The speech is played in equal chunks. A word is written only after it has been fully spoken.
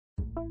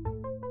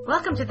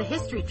Welcome to the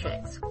History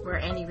Chicks, where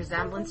any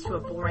resemblance to a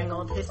boring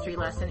old history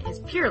lesson is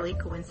purely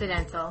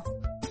coincidental.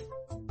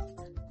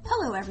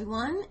 Hello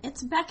everyone,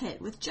 it's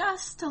Beckett with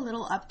just a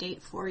little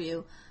update for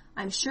you.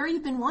 I'm sure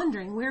you've been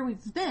wondering where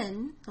we've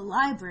been. The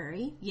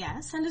library,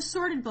 yes, and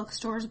assorted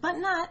bookstores, but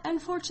not,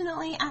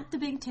 unfortunately, at the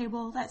big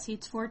table that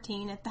seats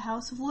 14 at the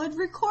House of Wood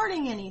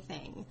recording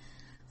anything.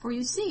 For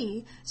you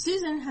see,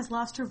 Susan has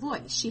lost her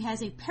voice. She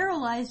has a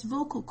paralyzed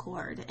vocal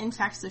cord. In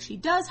fact, so she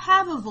does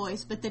have a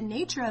voice, but the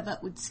nature of it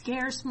would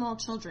scare small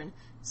children.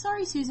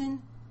 Sorry,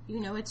 Susan. You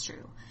know it's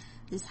true.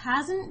 This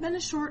hasn't been a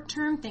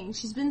short-term thing.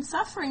 She's been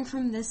suffering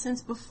from this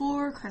since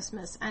before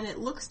Christmas, and it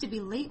looks to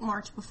be late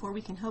March before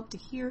we can hope to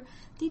hear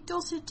the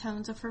dulcet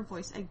tones of her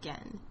voice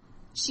again.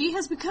 She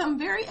has become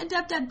very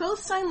adept at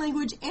both sign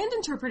language and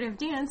interpretive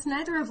dance,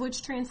 neither of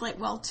which translate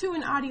well to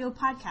an audio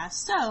podcast.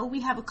 So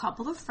we have a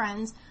couple of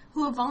friends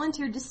who have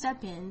volunteered to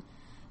step in,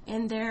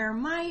 and there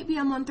might be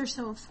a month or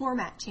so of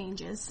format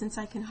changes since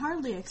I can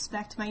hardly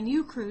expect my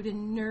new crew to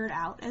nerd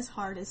out as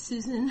hard as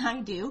Susan and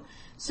I do.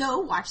 So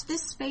watch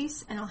this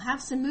space, and I'll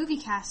have some movie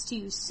casts to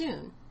you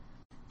soon.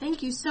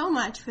 Thank you so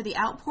much for the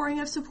outpouring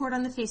of support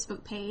on the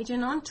Facebook page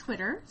and on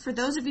Twitter. For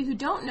those of you who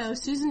don't know,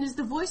 Susan is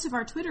the voice of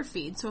our Twitter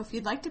feed, so if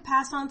you'd like to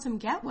pass on some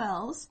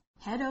get-wells,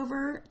 head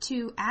over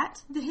to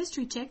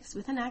 @TheHistoryChicks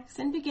with an X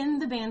and begin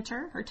the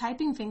banter. Her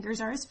typing fingers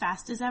are as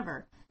fast as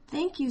ever.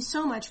 Thank you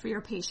so much for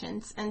your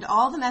patience and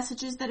all the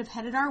messages that have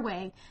headed our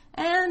way,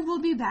 and we'll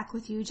be back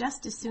with you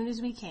just as soon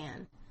as we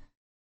can.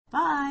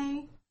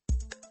 Bye!